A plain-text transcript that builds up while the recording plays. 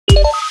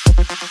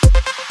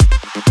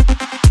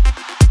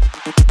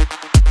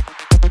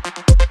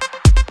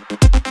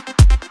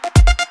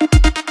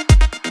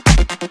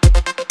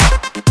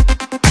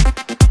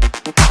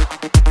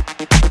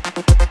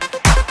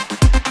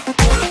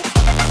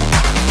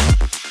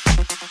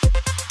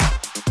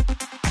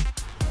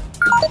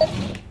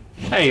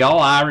Hey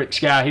y'all,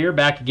 Irix Guy here,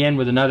 back again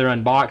with another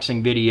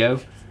unboxing video.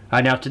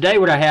 Now today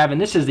what I have, and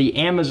this is the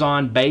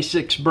Amazon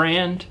Basics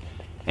brand,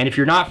 and if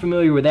you're not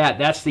familiar with that,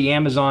 that's the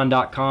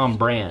Amazon.com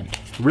brand.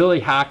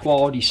 Really high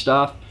quality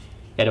stuff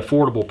at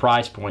affordable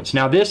price points.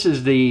 Now this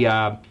is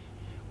the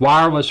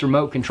wireless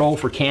remote control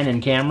for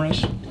Canon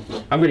cameras.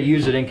 I'm going to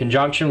use it in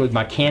conjunction with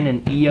my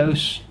Canon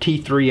EOS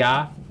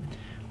T3i,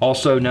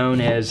 also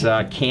known as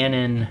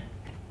Canon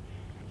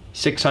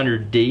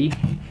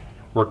 600D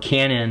or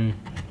Canon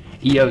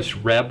EOS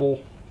Rebel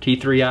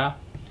T3i.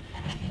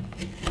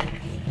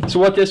 So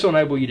what this will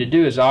enable you to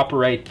do is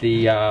operate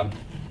the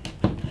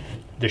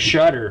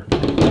shutter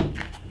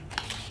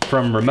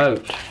from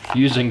remote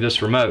using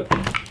this remote.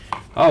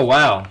 Oh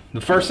wow!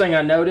 The first thing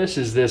I notice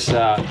is this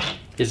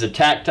is a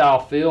tactile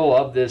feel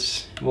of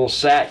this little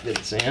sack that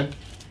it's in.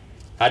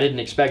 I didn't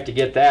expect to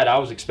get that. I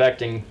was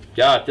expecting,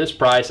 yeah, at this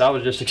price, I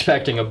was just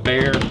expecting a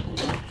bare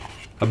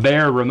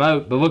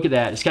remote. But look at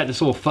that! It's got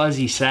this little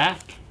fuzzy sack.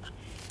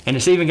 And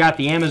it's even got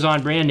the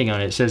Amazon branding on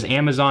it. It says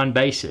Amazon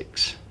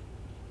Basics.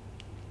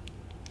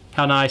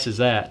 How nice is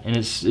that? And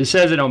it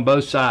says it on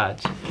both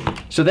sides.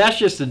 So that's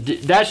just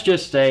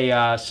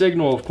a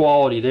signal of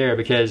quality there,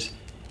 because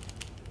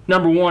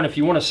number one, if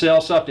you want to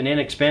sell something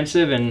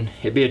inexpensive and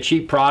it'd be a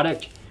cheap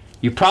product,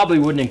 you probably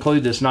wouldn't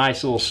include this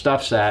nice little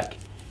stuff sack.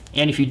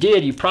 And if you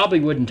did, you probably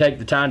wouldn't take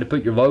the time to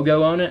put your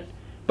logo on it.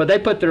 But they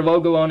put their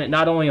logo on it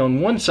not only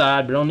on one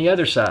side, but on the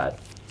other side.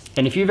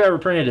 And if you've ever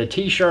printed a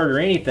t-shirt or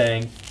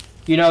anything,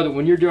 you know that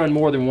when you're doing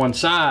more than one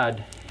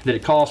side, that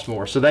it costs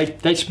more. So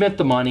they spent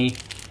the money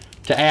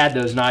to add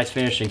those nice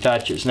finishing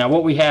touches. Now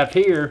what we have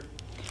here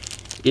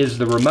is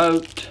the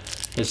remote.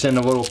 It's in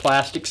a little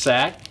plastic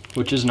sack,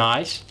 which is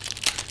nice.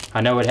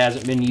 I know it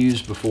hasn't been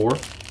used before.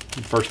 I'm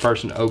the first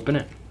person to open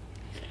it.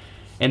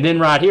 And then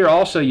right here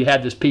also you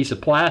have this piece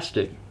of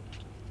plastic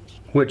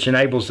which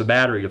enables the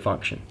battery to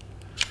function.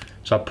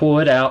 So I pull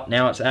it out,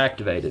 now it's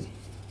activated.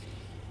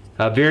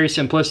 A very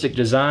simplistic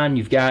design.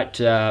 You've got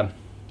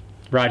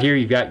right here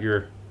you've got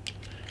your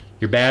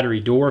battery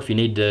door if you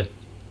need to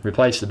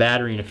replace the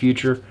battery in the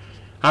future.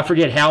 I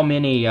forget how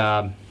many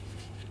I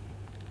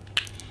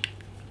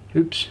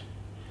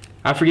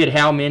forget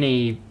how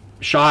many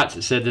shots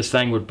it said this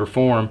thing would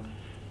perform,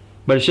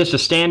 but it's just a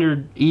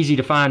standard easy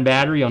to find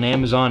battery on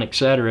Amazon,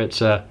 etc.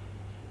 It's a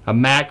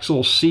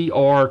Maxell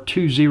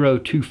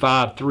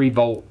CR20253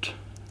 3-volt.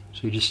 So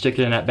you just stick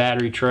it in that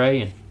battery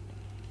tray and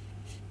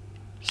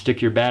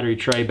stick your battery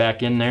tray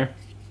back in there.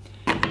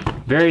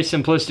 Very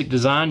simplistic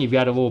design. You've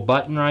got a little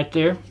button right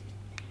there.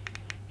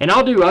 And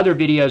I'll do other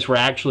videos where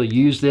I actually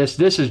use this.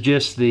 This is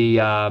just the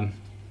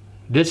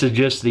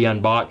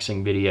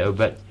unboxing video,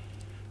 but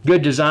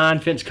good design,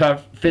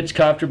 fits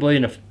comfortably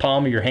in the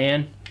palm of your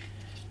hand.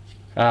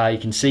 You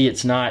can see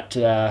it's not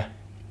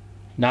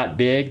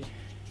big.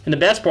 And the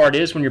best part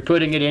is when you're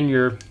putting it in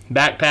your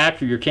backpack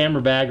or your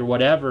camera bag or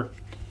whatever,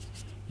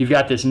 you've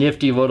got this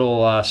nifty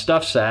little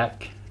stuff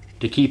sack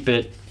to keep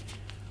it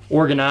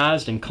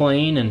organized and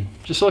clean, and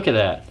just look at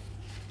that.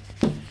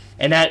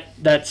 And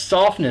that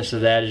softness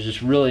of that is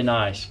just really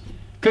nice.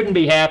 Couldn't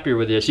be happier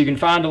with this. You can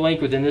find a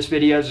link within this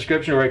video's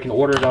description where you can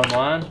order it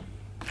online,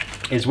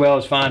 as well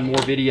as find more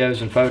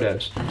videos and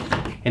photos.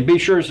 And be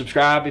sure to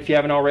subscribe if you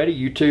haven't already,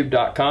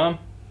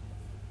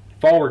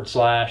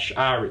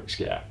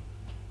 youtube.com/IrixGuy.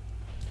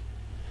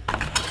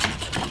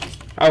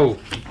 Oh,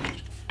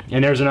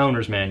 and there's an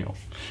owner's manual.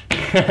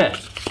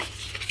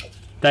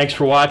 Thanks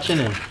for watching,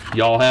 and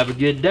y'all have a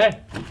good day.